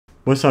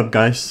What's up,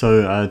 guys?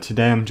 So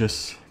today I'm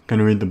just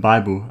gonna read the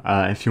Bible.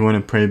 If you want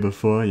to pray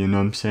before, you know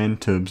what I'm saying,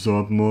 to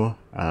absorb more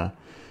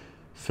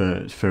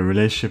for a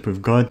relationship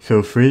with God,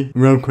 feel free.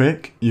 Real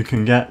quick, you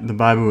can get the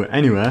Bible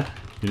anywhere.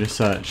 You just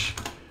search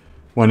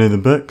one of the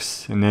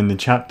books and then the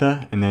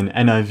chapter and then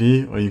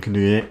NIV, or you can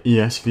do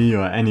ESV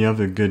or any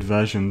other good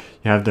version.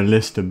 You have the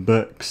list of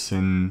books,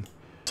 and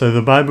so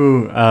the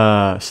Bible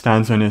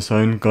stands on its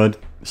own. God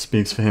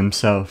speaks for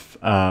himself,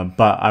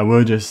 but I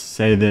will just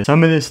say this: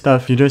 some of this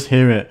stuff, you just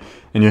hear it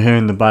and you're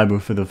hearing the Bible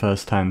for the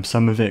first time.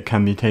 Some of it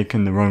can be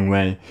taken the wrong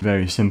way.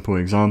 Very simple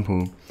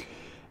example: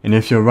 and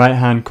if your right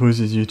hand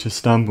causes you to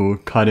stumble,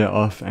 cut it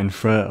off and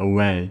throw it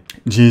away.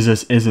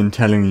 Jesus isn't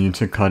telling you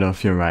to cut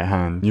off your right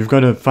hand. You've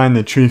got to find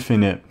the truth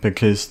in it,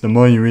 because the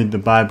more you read the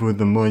Bible,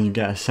 the more you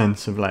get a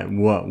sense of like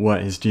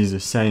what is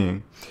Jesus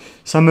saying.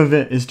 Some of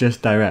it is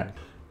just direct.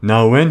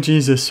 Now when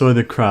Jesus saw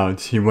the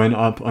crowds, he went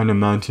up on a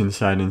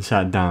mountainside and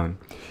sat down.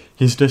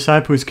 His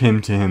disciples came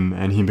to him,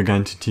 and he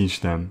began to teach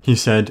them. He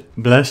said,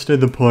 "Blessed are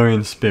the poor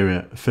in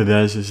spirit, for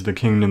theirs is the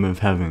kingdom of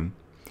heaven.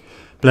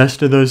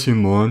 Blessed are those who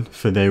mourn,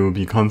 for they will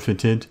be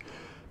comforted.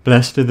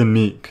 Blessed are the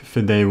meek,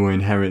 for they will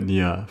inherit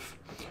the earth.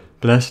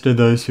 Blessed are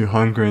those who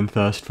hunger and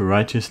thirst for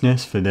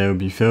righteousness, for they will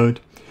be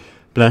filled.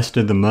 Blessed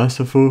are the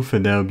merciful, for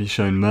they will be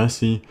shown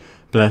mercy.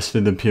 Blessed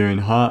are the pure in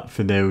heart,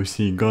 for they will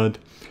see God.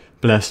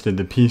 Blessed are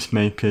the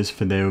peacemakers,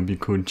 for they will be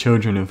called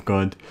children of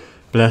God.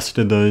 Blessed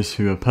are those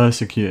who are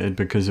persecuted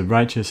because of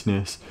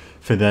righteousness,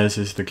 for theirs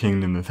is the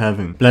kingdom of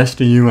heaven.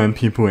 Blessed are you when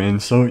people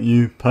insult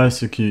you,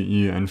 persecute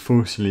you, and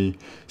falsely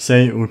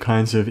say all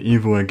kinds of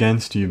evil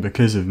against you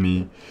because of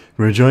me.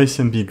 Rejoice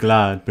and be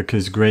glad,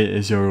 because great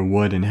is your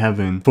reward in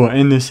heaven. For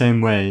in the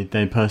same way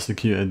they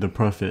persecuted the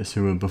prophets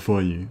who were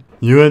before you.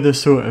 You are the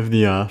salt of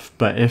the earth,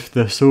 but if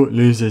the salt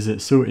loses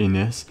its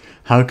saltiness,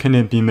 how can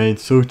it be made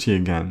salty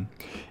again?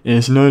 It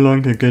is no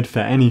longer good for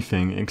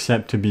anything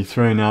except to be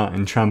thrown out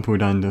and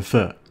trampled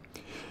underfoot.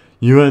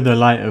 You are the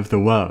light of the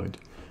world.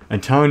 A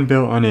town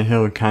built on a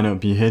hill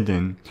cannot be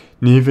hidden,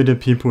 neither do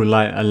people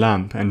light a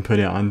lamp and put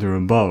it under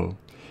a bowl.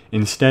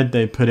 Instead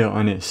they put it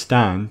on its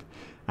stand,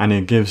 and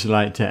it gives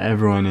light to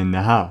everyone in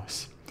the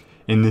house.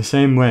 In the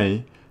same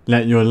way,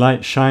 let your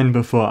light shine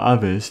before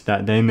others,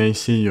 that they may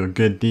see your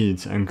good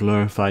deeds and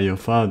glorify your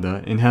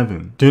Father in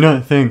heaven. Do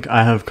not think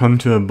I have come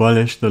to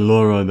abolish the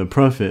law or the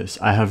prophets.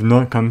 I have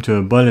not come to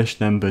abolish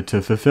them, but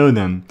to fulfill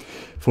them.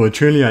 For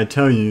truly I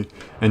tell you,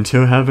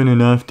 until heaven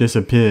and earth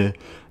disappear,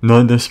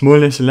 not the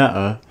smallest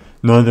letter,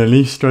 nor the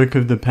least stroke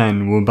of the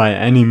pen will by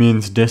any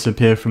means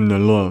disappear from the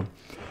law,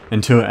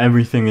 until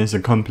everything is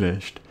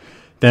accomplished.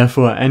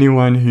 Therefore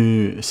anyone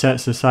who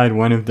sets aside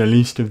one of the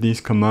least of these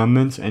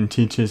commandments and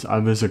teaches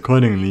others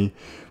accordingly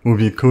will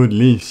be called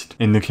least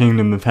in the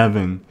kingdom of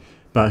heaven.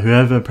 But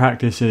whoever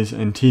practices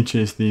and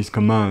teaches these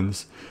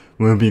commands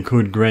will be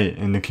called great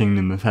in the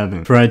kingdom of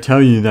heaven. For I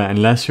tell you that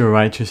unless your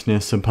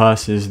righteousness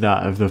surpasses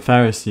that of the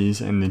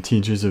Pharisees and the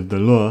teachers of the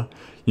law,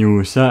 you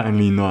will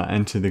certainly not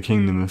enter the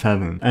kingdom of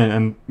heaven."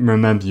 And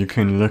remember, you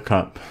can look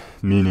up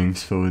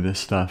meanings for all this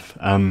stuff.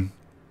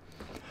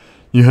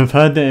 You have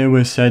heard that it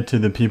was said to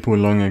the people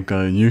long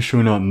ago, "You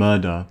shall not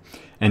murder,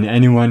 and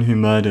anyone who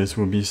murders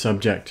will be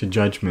subject to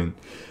judgment."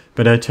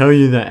 But I tell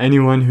you that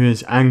anyone who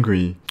is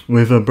angry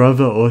with a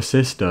brother or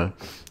sister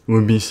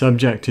will be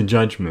subject to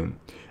judgment.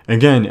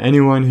 Again,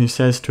 anyone who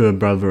says to a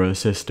brother or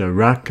sister,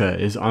 "Raka,"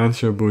 is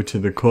answerable to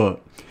the court,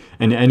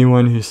 and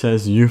anyone who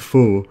says, "You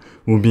fool,"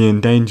 will be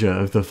in danger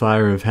of the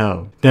fire of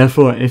hell.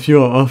 Therefore, if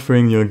you are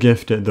offering your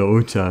gift at the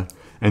altar,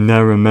 and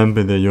there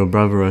remember that your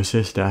brother or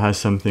sister has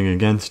something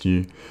against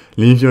you,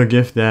 leave your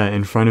gift there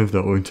in front of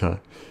the altar.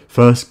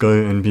 First go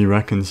and be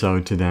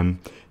reconciled to them,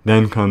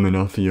 then come and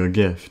offer your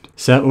gift.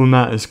 Settle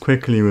matters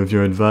quickly with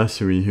your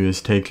adversary who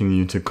is taking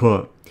you to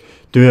court.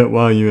 Do it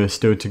while you are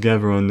still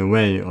together on the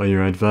way, or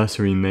your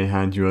adversary may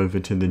hand you over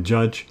to the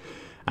judge,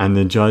 and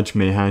the judge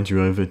may hand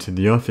you over to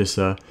the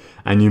officer,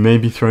 and you may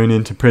be thrown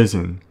into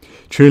prison.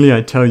 Truly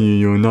I tell you,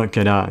 you will not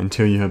get out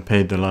until you have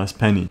paid the last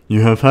penny.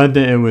 You have heard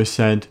that it was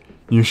said,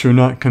 "You shall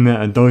not commit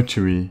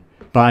adultery,"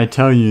 but I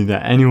tell you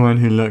that anyone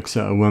who looks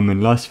at a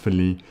woman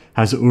lustfully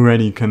has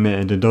already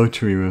committed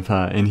adultery with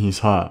her in his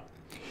heart.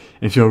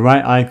 If your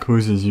right eye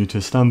causes you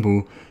to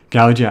stumble,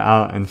 gouge it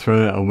out and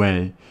throw it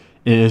away.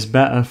 It is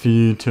better for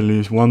you to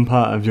lose one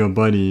part of your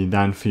body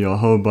than for your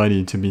whole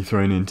body to be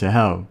thrown into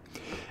hell.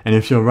 And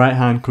if your right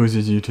hand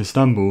causes you to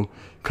stumble,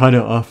 cut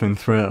it off and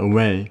throw it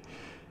away.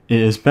 It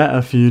is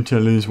better for you to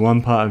lose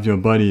one part of your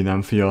body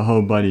than for your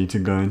whole body to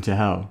go into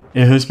hell.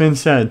 It has been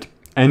said,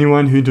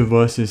 "Anyone who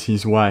divorces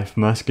his wife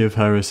must give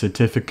her a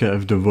certificate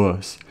of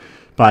divorce."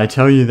 But I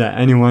tell you that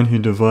anyone who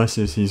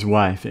divorces his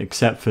wife,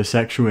 except for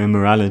sexual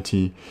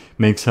immorality,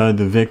 makes her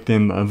the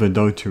victim of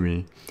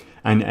adultery.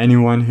 And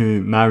anyone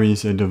who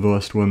marries a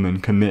divorced woman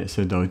commits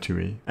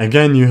adultery.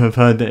 Again, you have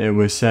heard that it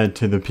was said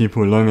to the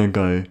people long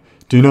ago,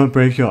 "Do not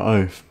break your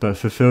oath, but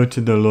fulfill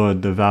to the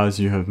Lord the vows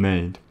you have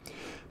made."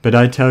 But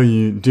I tell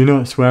you, do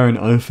not swear an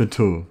oath at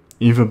all,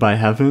 either by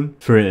heaven,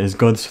 for it is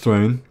God's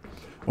throne,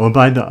 or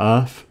by the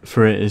earth,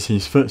 for it is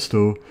his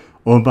footstool,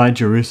 or by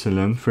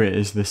Jerusalem, for it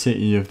is the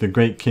city of the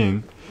great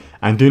king,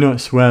 and do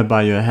not swear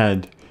by your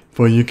head,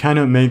 for you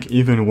cannot make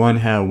even one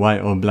hair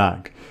white or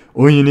black.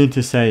 All you need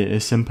to say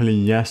is simply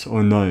yes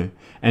or no.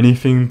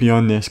 Anything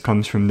beyond this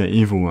comes from the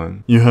evil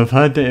one. You have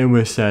heard that it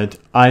was said,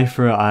 eye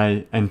for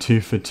eye and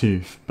tooth for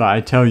tooth. But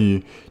I tell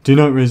you, do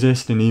not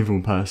resist an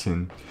evil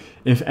person.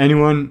 If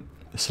anyone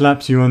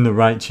slaps you on the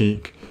right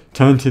cheek,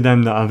 turn to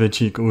them the other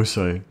cheek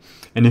also.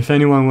 And if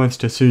anyone wants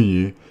to sue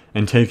you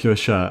and take your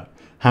shirt,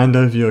 hand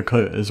over your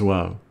coat as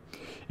well.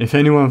 If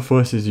anyone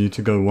forces you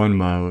to go 1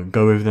 mile,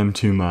 go with them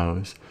 2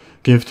 miles.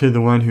 Give to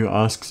the one who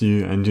asks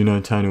you, and do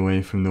not turn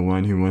away from the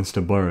one who wants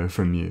to borrow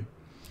from you.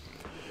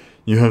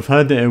 You have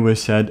heard that it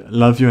was said,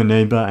 love your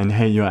neighbor and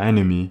hate your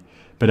enemy.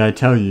 But I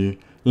tell you,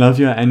 love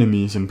your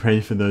enemies and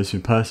pray for those who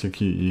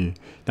persecute you,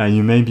 that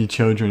you may be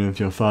children of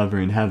your Father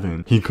in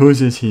heaven. He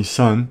causes his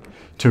sun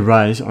to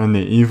rise on the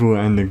evil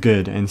and the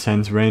good, and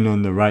sends rain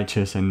on the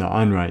righteous and the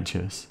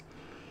unrighteous.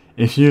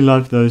 If you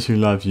love those who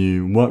love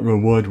you, what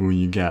reward will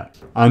you get?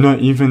 Are not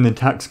even the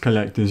tax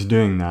collectors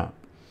doing that?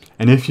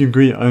 And if you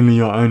greet only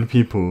your own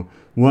people,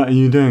 what are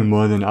you doing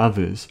more than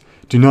others?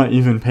 Do not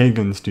even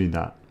pagans do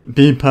that?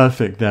 Be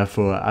perfect,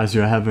 therefore, as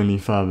your heavenly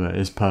Father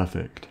is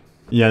perfect.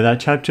 Yeah, that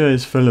chapter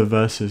is full of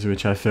verses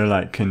which I feel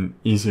like can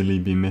easily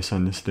be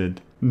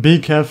misunderstood. Be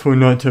careful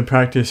not to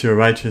practice your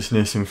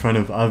righteousness in front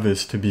of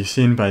others to be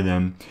seen by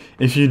them.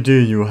 If you do,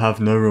 you will have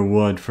no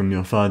reward from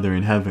your Father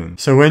in heaven.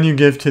 So when you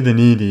give to the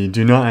needy,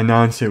 do not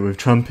announce it with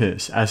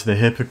trumpets, as the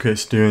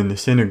hypocrites do in the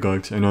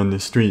synagogues and on the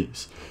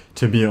streets,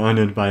 to be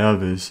honored by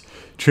others.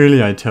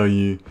 Truly I tell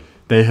you,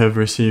 they have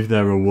received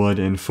their reward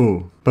in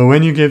full. But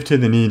when you give to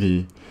the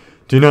needy,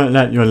 do not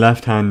let your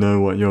left hand know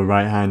what your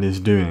right hand is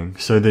doing,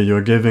 so that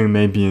your giving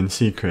may be in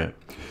secret.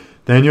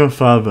 Then your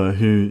Father,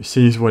 who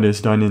sees what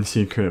is done in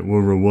secret,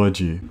 will reward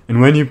you.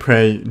 And when you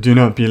pray, do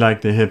not be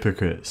like the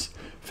hypocrites,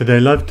 for they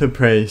love to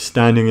pray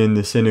standing in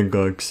the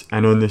synagogues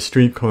and on the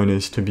street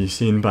corners to be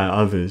seen by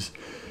others.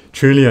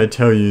 Truly I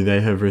tell you,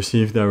 they have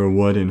received their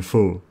reward in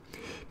full.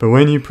 But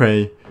when you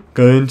pray,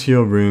 go into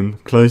your room,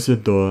 close the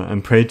door,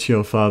 and pray to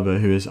your Father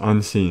who is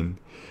unseen.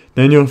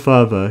 Then your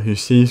Father, who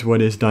sees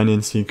what is done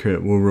in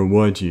secret, will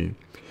reward you.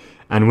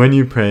 And when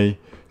you pray,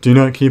 do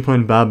not keep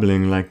on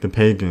babbling like the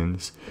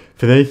pagans,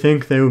 for they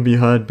think they will be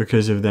heard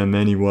because of their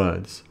many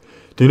words.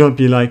 Do not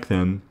be like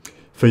them,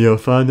 for your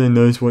Father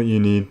knows what you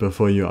need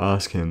before you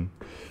ask him.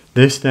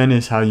 This then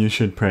is how you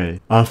should pray.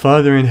 Our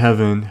Father in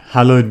heaven,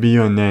 hallowed be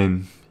your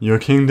name. Your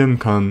kingdom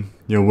come,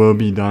 your will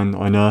be done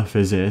on earth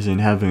as it is in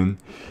heaven.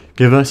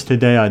 Give us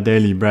today our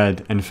daily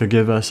bread, and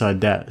forgive us our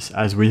debts,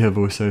 as we have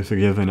also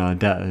forgiven our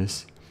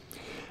debtors.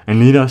 And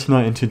lead us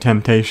not into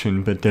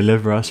temptation, but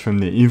deliver us from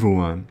the evil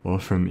one, or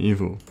from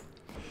evil.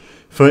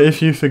 For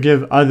if you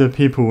forgive other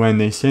people when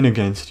they sin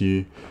against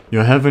you,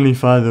 your heavenly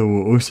Father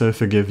will also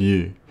forgive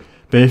you.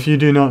 But if you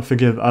do not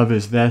forgive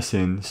others their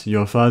sins,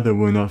 your Father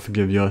will not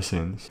forgive your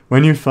sins.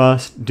 When you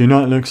fast, do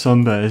not look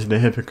somber as the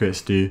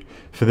hypocrites do,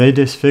 for they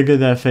disfigure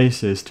their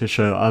faces to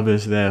show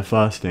others they are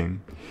fasting.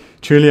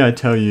 Truly I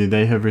tell you,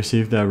 they have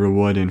received their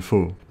reward in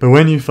full. But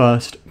when you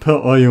fast,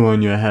 put oil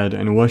on your head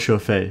and wash your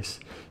face,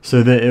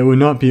 so that it will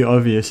not be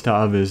obvious to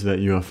others that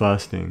you are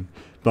fasting,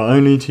 but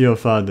only to your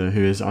Father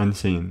who is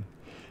unseen.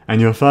 And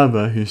your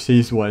Father, who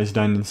sees what is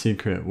done in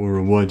secret, will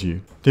reward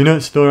you. Do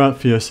not store up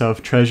for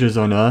yourself treasures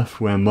on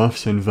earth, where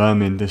moths and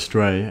vermin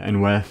destroy,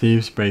 and where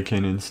thieves break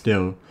in and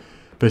steal.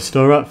 But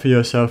store up for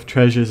yourself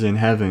treasures in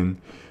heaven,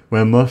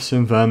 where moths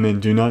and vermin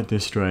do not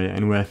destroy,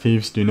 and where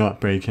thieves do not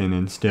break in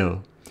and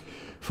steal.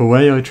 For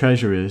where your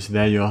treasure is,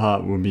 there your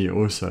heart will be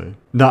also.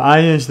 The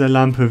eye is the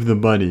lamp of the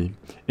body.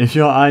 If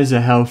your eyes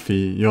are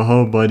healthy, your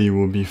whole body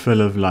will be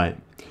full of light.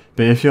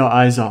 But if your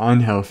eyes are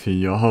unhealthy,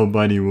 your whole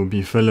body will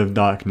be full of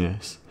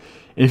darkness.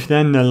 If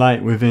then the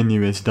light within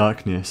you is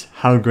darkness,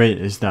 how great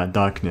is that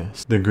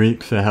darkness? The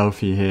Greek for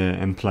healthy here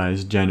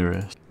implies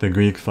generous. The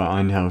Greek for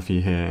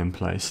unhealthy here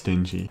implies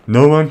stingy.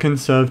 No one can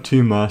serve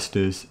two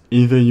masters.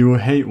 Either you will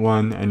hate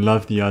one and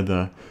love the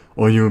other,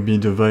 or you will be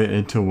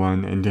devoted to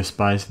one and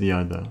despise the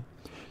other.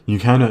 You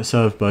cannot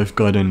serve both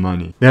God and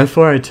money.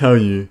 Therefore I tell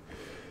you,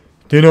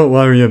 do not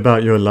worry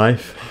about your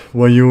life,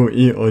 what you will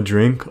eat or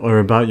drink, or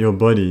about your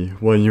body,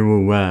 what you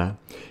will wear.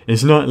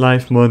 Is not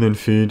life more than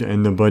food,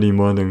 and the body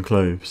more than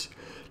clothes?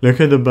 Look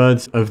at the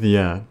birds of the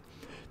air.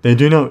 They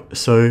do not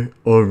sow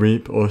or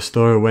reap or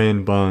store away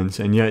in barns,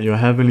 and yet your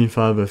heavenly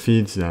Father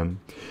feeds them.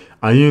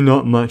 Are you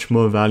not much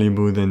more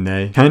valuable than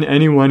they? Can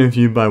any one of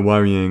you by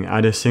worrying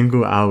add a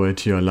single hour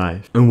to your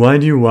life? And why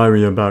do you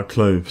worry about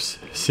clothes?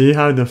 See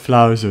how the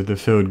flowers of the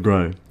field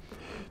grow.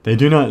 They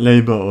do not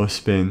labor or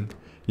spin.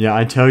 Yet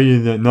I tell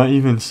you that not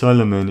even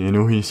Solomon in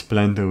all his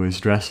splendor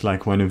was dressed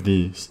like one of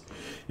these.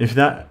 If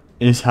that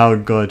is how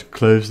God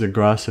clothes the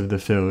grass of the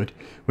field,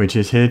 which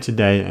is here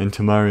today and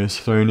tomorrow is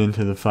thrown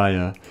into the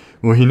fire,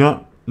 will he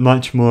not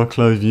much more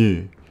clothe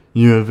you,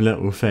 you of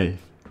little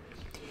faith?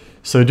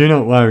 So do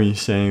not worry,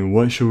 saying,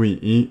 what shall we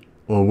eat,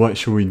 or what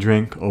shall we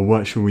drink, or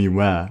what shall we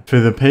wear? For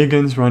the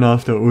pagans run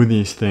after all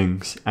these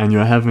things, and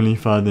your heavenly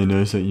Father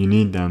knows that you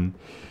need them.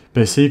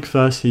 But seek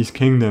first his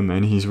kingdom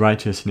and his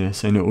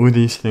righteousness, and all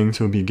these things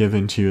will be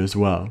given to you as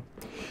well.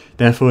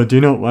 Therefore do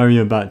not worry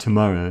about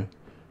tomorrow,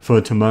 for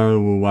tomorrow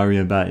will worry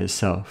about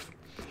itself.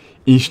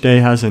 Each day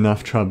has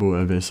enough trouble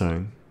of its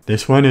own.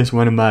 This one is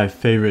one of my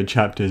favorite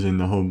chapters in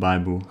the whole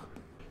Bible.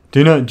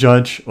 Do not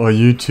judge, or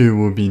you too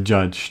will be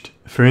judged.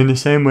 For in the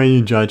same way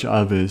you judge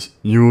others,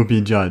 you will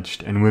be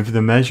judged, and with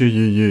the measure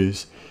you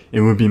use,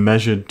 it will be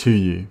measured to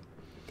you.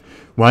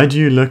 Why do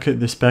you look at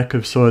the speck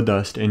of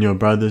sawdust in your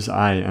brother's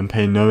eye and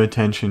pay no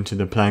attention to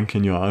the plank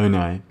in your own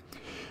eye?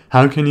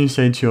 How can you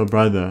say to your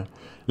brother,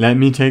 "Let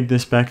me take the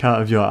speck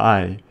out of your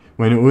eye,"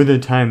 when all the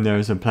time there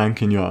is a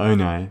plank in your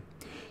own eye?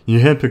 You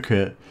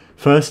hypocrite,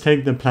 first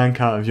take the plank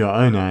out of your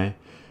own eye,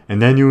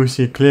 and then you will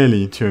see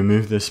clearly to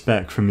remove the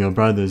speck from your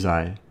brother's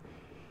eye.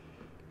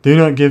 Do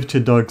not give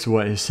to dogs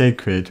what is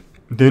sacred.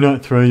 Do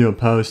not throw your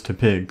pearls to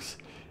pigs.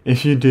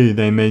 If you do,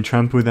 they may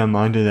trample them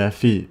under their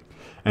feet,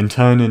 and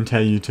turn and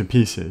tear you to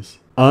pieces.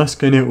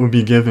 Ask and it will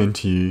be given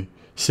to you.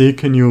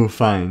 Seek and you will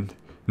find.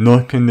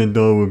 Knock and the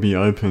door will be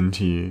opened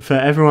to you. For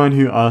everyone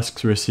who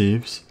asks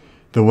receives,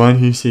 the one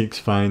who seeks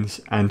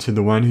finds, and to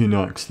the one who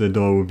knocks the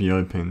door will be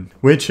opened.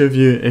 Which of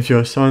you, if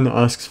your son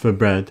asks for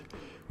bread,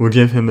 will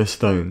give him a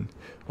stone,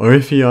 or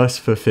if he asks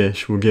for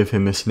fish, will give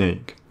him a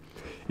snake?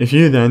 If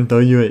you then, though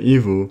you are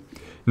evil,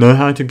 know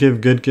how to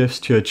give good gifts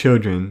to your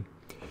children,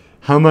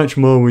 how much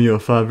more will your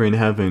Father in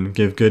heaven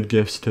give good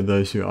gifts to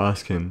those who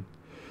ask him?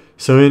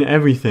 So in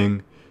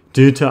everything,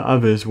 do to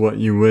others what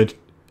you would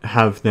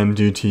have them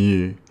do to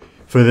you,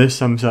 for this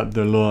sums up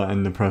the law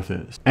and the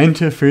prophets.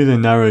 Enter through the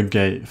narrow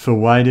gate, for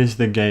wide is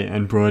the gate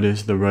and broad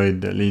is the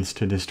road that leads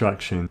to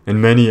destruction, and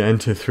many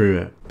enter through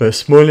it. But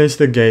small is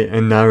the gate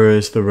and narrow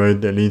is the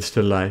road that leads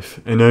to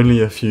life, and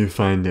only a few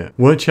find it.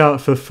 Watch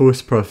out for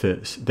false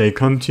prophets. They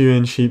come to you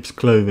in sheep's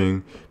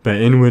clothing, but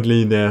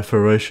inwardly they are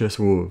ferocious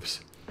wolves.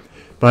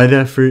 By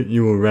their fruit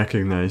you will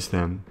recognize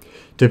them.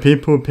 Do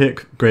people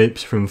pick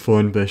grapes from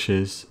thorn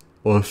bushes,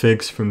 or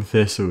figs from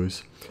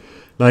thistles?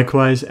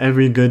 Likewise,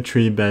 every good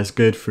tree bears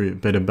good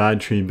fruit, but a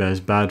bad tree bears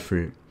bad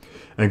fruit.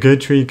 A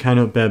good tree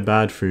cannot bear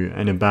bad fruit,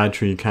 and a bad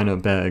tree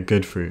cannot bear a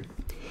good fruit.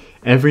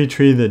 Every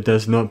tree that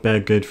does not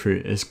bear good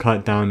fruit is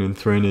cut down and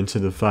thrown into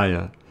the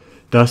fire.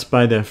 Thus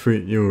by their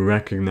fruit you will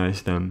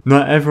recognize them.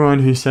 Not everyone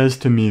who says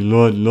to me,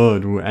 Lord,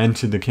 Lord, will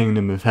enter the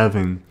kingdom of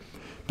heaven,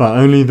 but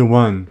only the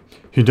one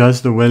who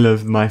does the will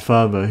of my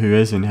Father who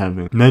is in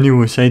heaven. Many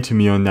will say to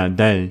me on that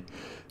day,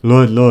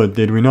 Lord, Lord,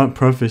 did we not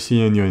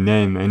prophesy in your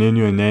name, and in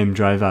your name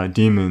drive out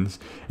demons,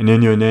 and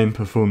in your name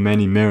perform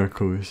many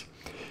miracles?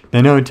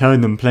 Then I will tell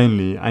them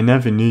plainly, I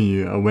never knew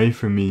you, away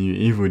from me, you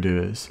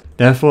evildoers.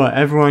 Therefore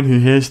everyone who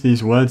hears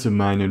these words of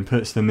mine and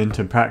puts them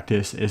into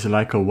practice is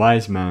like a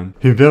wise man,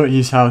 who built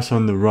his house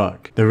on the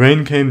rock. The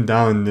rain came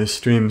down, the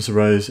streams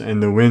rose,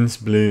 and the winds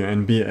blew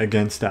and beat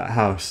against that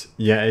house,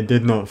 yet it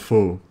did not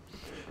fall,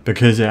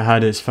 because it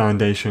had its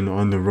foundation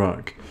on the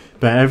rock.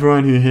 But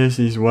everyone who hears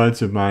these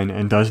words of mine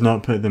and does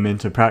not put them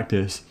into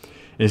practice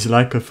is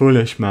like a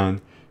foolish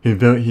man who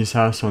built his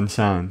house on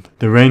sand.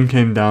 The rain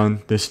came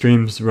down, the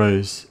streams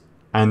rose,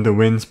 and the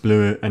winds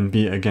blew and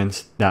beat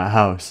against that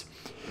house,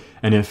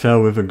 and it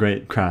fell with a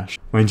great crash.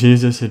 When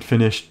Jesus had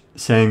finished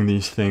saying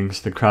these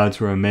things, the crowds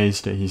were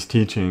amazed at his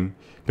teaching,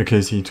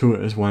 because he taught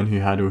as one who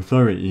had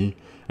authority,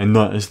 and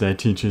not as their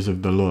teachers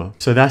of the law.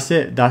 So that's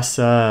it. That's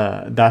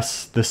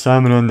the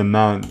Sermon on the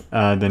Mount.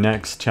 The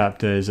next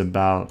chapter is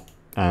about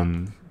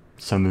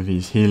some of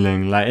his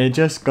healing. Like, it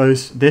just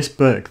goes, this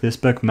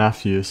book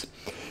Matthew's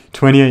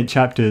 28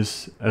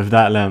 chapters of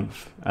that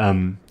length,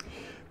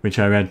 which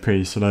I read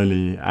pretty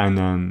slowly,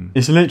 and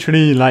it's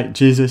literally like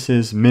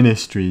Jesus's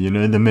ministry, you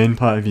know, the main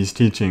part of his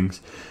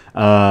teachings,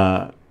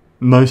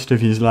 most of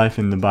his life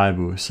in the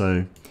Bible.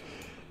 So,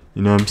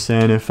 you know what I'm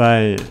saying, if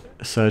I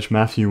search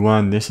Matthew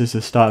 1, this is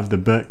the start of the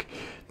book.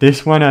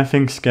 This one I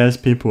think scares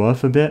people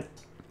off a bit,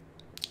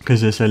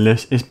 because it's a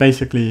list, it's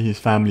basically his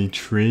family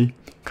tree,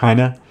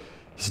 kinda,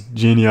 his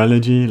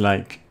genealogy,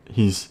 like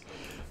his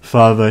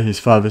father, his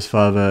father's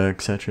father,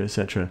 etc,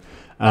 etc.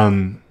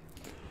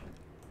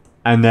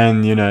 And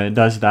then, you know, it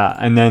does that,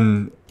 and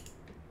then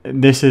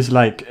this is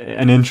like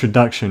an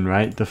introduction,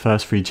 right, the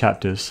first 3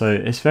 chapters, so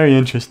it's very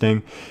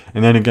interesting.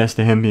 And then it gets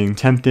to him being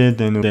tempted,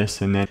 and all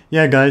this, and then,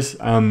 yeah guys,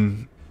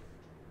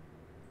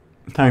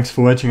 thanks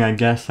for watching, I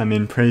guess. I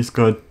mean, praise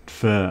God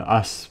for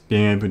us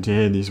being able to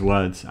hear these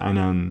words.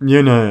 And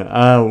you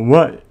know,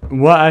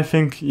 what I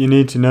think you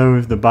need to know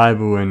with the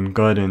Bible and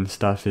God and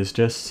stuff is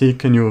just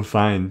seek and you'll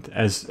find,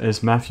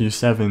 as Matthew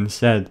 7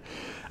 said.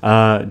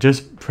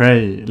 Just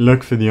pray,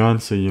 look for the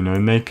answer, you know,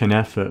 make an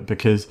effort,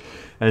 because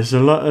there's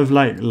a lot of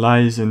like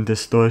lies and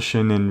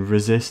distortion and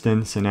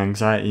resistance and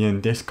anxiety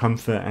and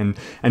discomfort and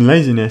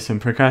laziness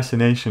and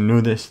procrastination and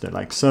all this that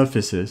like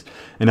surfaces,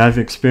 and I've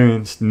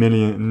experienced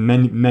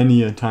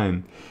many a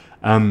time.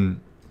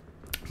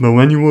 But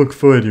when you walk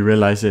forward, you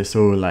realize it's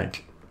all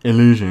like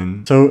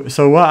illusion.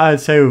 So what I'd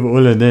say with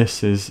all of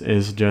this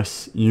is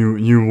just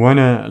you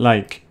wanna,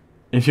 like,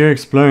 if you're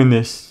exploring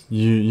this,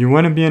 you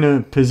want to be in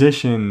a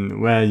position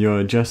where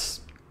you're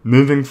just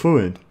moving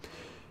forward.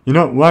 You're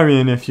not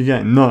worrying if you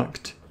get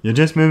knocked. You're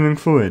just moving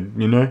forward,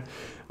 you know?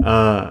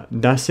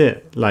 That's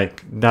it.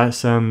 Like,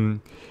 that's,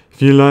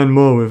 if you learn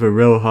more with a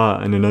real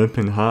heart and an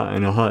open heart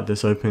and a heart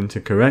that's open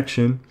to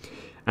correction,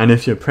 and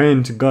if you're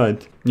praying to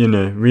God, you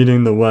know,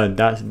 reading the word,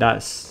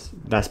 that's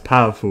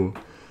powerful.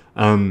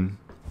 And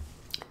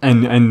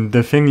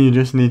the thing you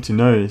just need to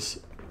know is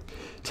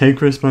take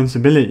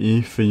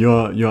responsibility for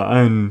your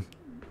own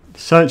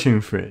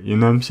searching for it, you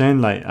know what I'm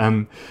saying? Like,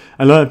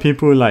 a lot of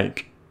people,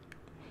 like,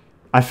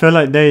 I feel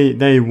like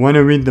they want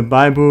to read the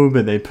Bible,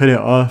 but they put it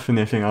off and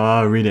they think, oh,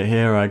 I'll read it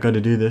here, or I got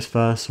to do this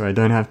first, or I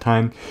don't have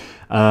time.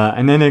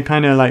 And then they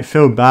kind of like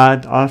feel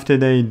bad after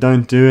they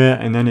don't do it,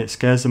 and then it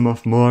scares them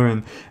off more.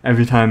 And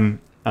every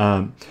time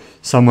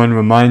someone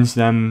reminds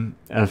them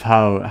of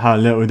how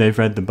little they've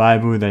read the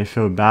Bible, they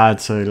feel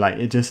bad. So like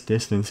it just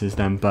distances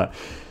them. But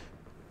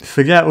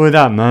forget all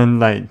that, man.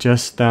 Like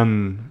just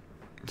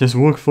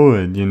walk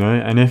forward, you know.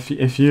 And if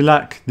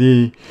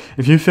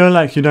you feel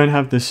like you don't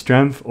have the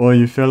strength, or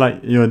you feel like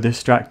you're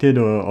distracted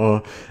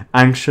or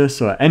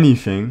anxious or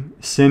anything,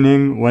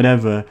 sinning,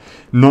 whatever,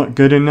 not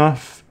good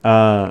enough,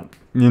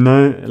 you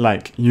know,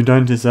 like you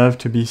don't deserve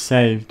to be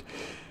saved,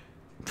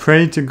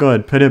 pray to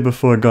God, put it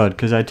before God,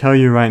 because I tell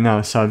you right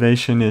now,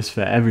 salvation is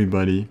for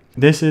everybody.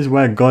 This is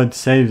where God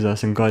saves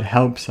us and God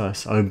helps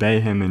us obey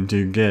him and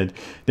do good.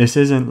 This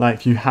isn't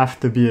like you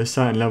have to be a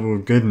certain level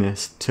of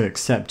goodness to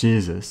accept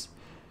Jesus.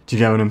 Do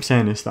you get what I'm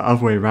saying? It's the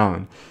other way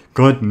around.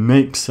 God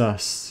makes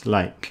us,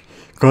 like,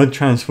 God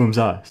transforms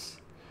us.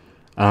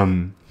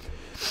 And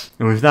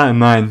with that in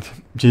mind,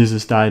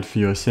 Jesus died for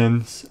your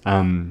sins.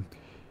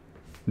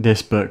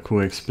 This book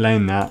will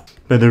explain that.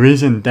 But the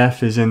reason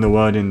death is in the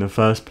world in the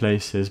first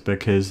place is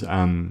because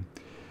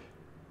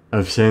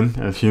of sin,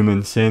 of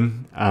human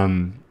sin,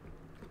 and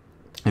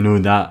all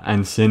that.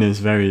 And sin is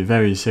very,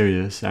 very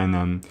serious,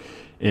 and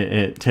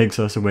it takes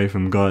us away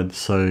from God.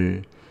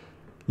 So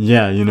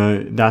yeah, you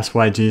know, that's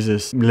why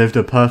Jesus lived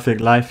a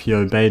perfect life. He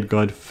obeyed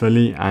God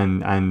fully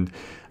and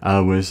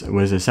was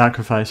a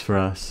sacrifice for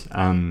us.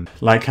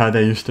 Like how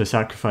they used to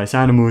sacrifice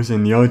animals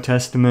in the Old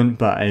Testament,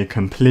 but a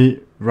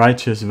complete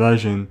righteous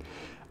version.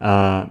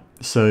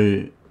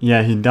 So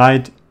yeah, he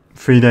died.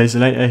 3 days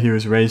later he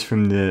was raised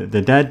from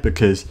the dead,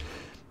 because,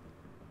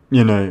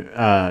 you know,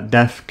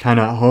 death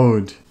cannot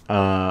hold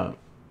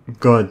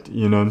God,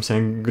 you know what I'm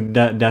saying?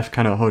 Death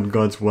cannot hold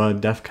God's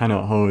word. Death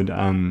cannot hold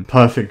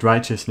perfect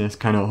righteousness,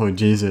 cannot hold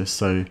Jesus.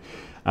 So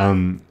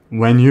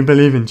when you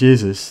believe in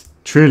Jesus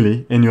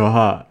truly in your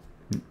heart,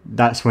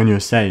 that's when you're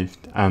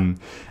saved, and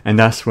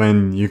that's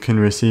when you can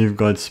receive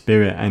God's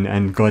Spirit,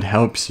 and God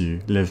helps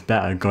you live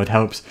better. God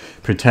helps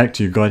protect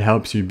you. God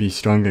helps you be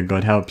stronger.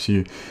 God helps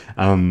you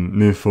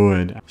move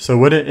forward. So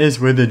what it is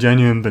with a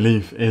genuine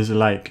belief is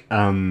like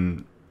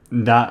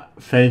that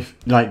faith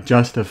like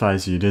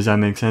justifies you. Does that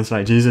make sense?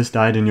 Like Jesus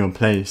died in your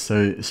place,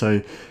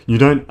 so you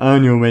don't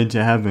earn your way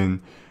to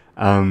heaven.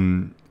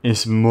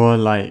 It's more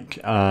like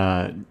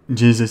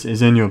Jesus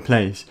is in your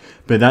place.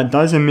 But that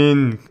doesn't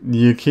mean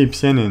you keep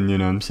sinning, you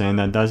know what I'm saying?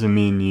 That doesn't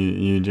mean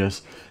you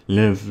just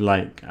live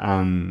like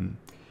a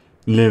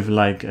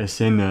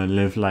sinner,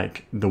 live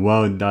like the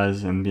world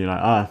does, and be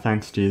like,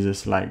 thanks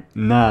Jesus. Like,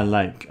 nah,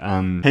 like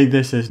take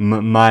this as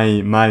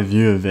my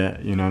view of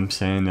it, you know what I'm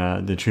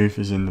saying? The truth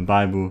is in the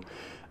Bible,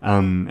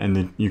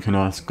 and you can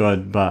ask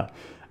God. But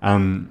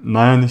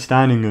my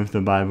understanding of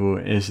the Bible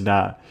is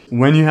that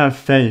when you have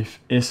faith,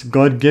 it's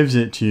God gives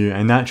it to you,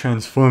 and that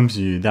transforms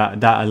you,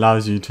 that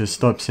allows you to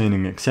stop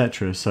sinning,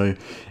 etc. So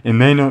it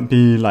may not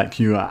be like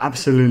you are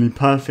absolutely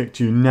perfect,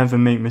 you never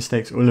make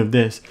mistakes, all of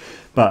this,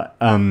 but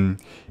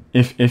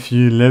if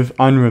you live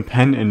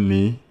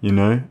unrepentantly, you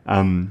know,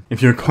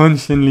 if you're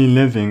constantly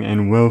living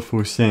in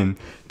willful sin,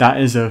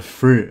 that is a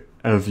fruit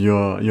of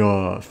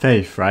your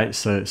faith, right?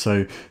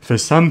 So for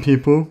some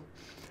people,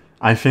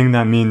 I think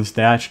that means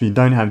they actually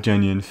don't have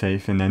genuine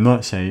faith and they're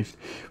not saved,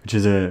 which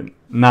is a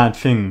mad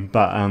thing.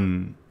 But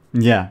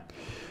yeah,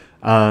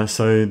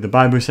 so the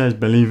Bible says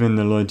believe in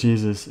the Lord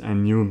Jesus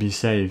and you will be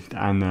saved,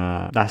 and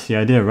that's the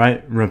idea,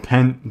 right?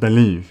 Repent,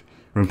 believe.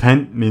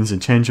 Repent means a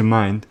change of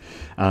mind.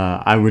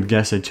 I would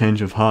guess a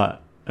change of heart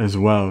as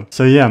well.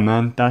 So yeah,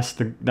 man,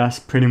 that's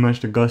pretty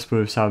much the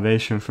gospel of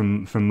salvation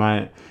from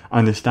my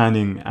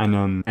understanding,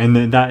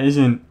 and that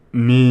isn't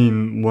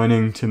me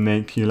wanting to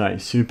make you like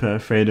super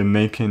afraid of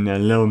making a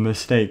little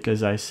mistake.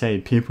 As I say,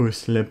 people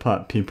slip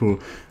up, people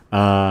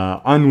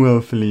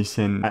unwillfully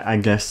sin, I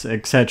guess,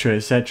 etc,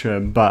 etc.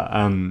 But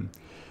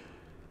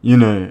you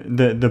know,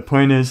 the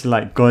point is,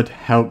 like, God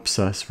helps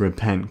us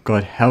repent.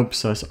 God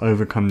helps us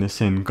overcome the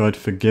sin. God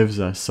forgives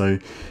us. So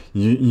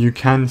you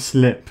can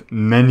slip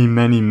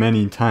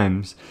many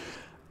times.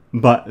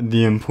 But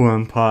the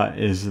important part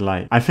is,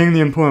 like, I think the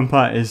important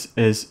part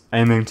is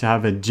aiming to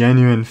have a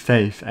genuine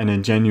faith and a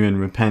genuine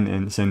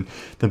repentance. And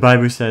the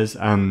Bible says,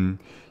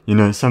 you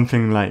know,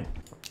 something like,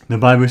 the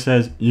Bible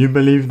says, you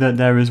believe that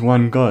there is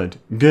one God.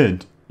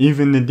 Good.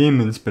 Even the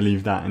demons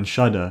believe that and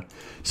shudder.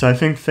 So I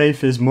think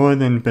faith is more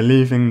than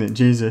believing that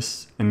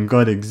Jesus and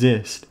God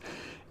exist.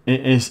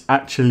 It is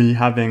actually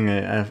having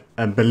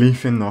a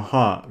belief in the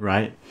heart,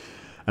 right?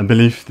 a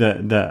belief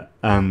that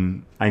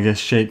I guess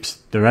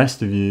shapes the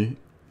rest of you,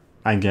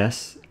 I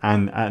guess.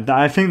 And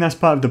I think that's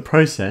part of the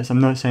process.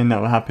 I'm not saying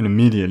that will happen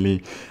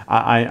immediately.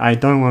 I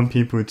don't want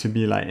people to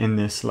be like in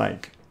this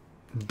like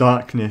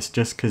darkness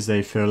just because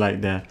they feel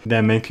like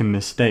they're making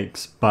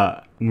mistakes,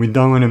 but we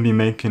don't want to be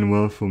making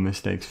willful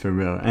mistakes for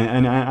real.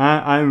 And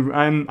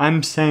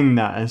I'm saying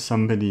that as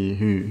somebody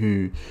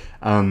who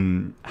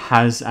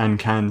has and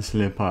can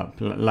slip up,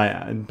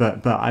 like,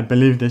 but I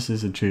believe this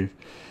is the truth.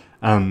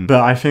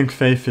 But I think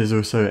faith is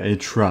also a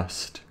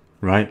trust,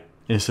 right?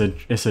 It's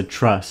a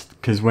trust,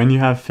 because when you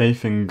have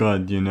faith in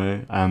God, you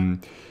know,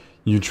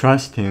 you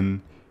trust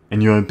him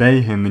and you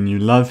obey him and you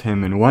love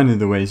him, and one of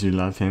the ways you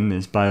love him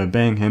is by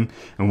obeying him,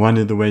 and one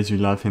of the ways you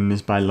love him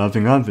is by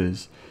loving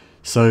others.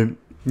 So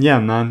yeah,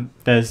 man,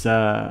 there's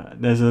a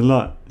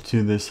lot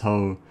to this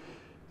whole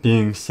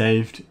being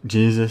saved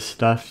Jesus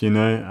stuff, you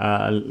know.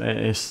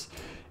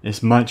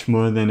 It's much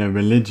more than a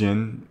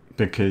religion,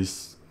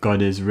 because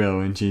God is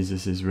real and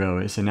Jesus is real.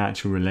 It's an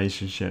actual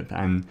relationship,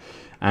 and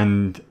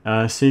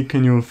seek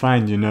and you'll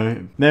find, you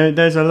know.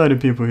 There's a lot of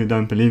people who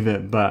don't believe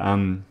it, but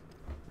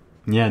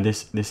yeah,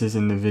 this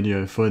isn't the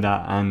video for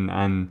that.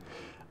 And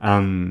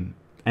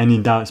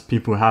any doubts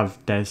people have,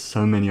 there's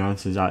so many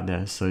answers out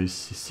there, so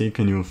seek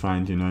and you'll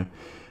find, you know.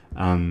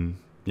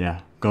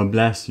 Yeah, God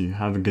bless you,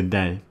 have a good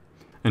day.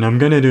 And I'm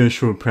gonna do a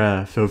short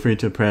prayer. Feel free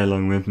to pray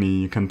along with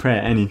me. You can pray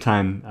at any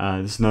time.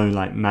 There's no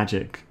like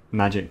magic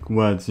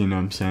words, you know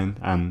what I'm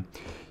saying.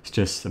 It's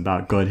just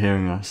about God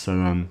hearing us.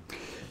 So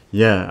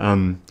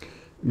yeah,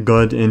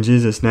 God, in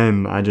Jesus'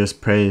 name, I just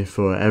pray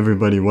for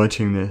everybody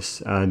watching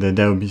this, that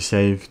they'll be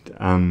saved,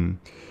 and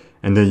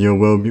that your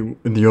will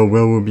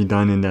will be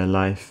done in their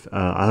life.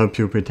 I hope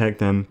you'll protect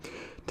them,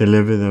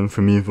 deliver them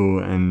from evil,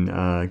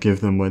 and give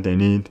them what they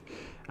need.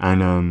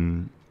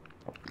 And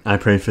I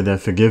pray for their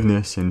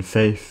forgiveness and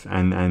faith,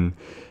 and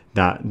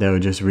that they'll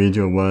just read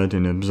your word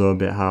and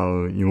absorb it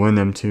how you want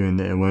them to, and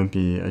that it won't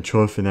be a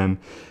chore for them,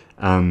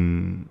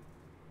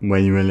 where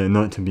you will it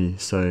not to be.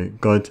 So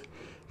God,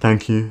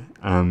 thank you.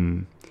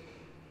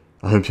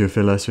 I hope you'll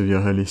fill us with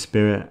your Holy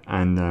Spirit,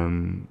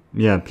 and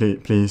yeah,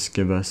 please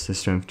give us the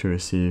strength to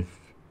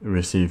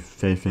receive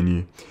faith in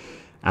you,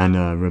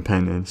 and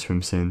repentance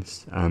from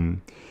sins.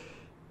 And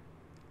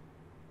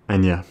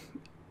yeah,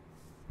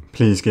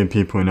 please give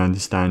people an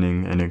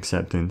understanding and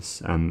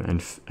acceptance,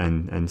 and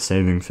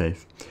saving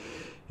faith.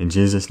 In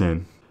Jesus'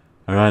 name.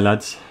 Alright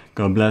lads,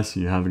 God bless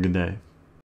you, have a good day.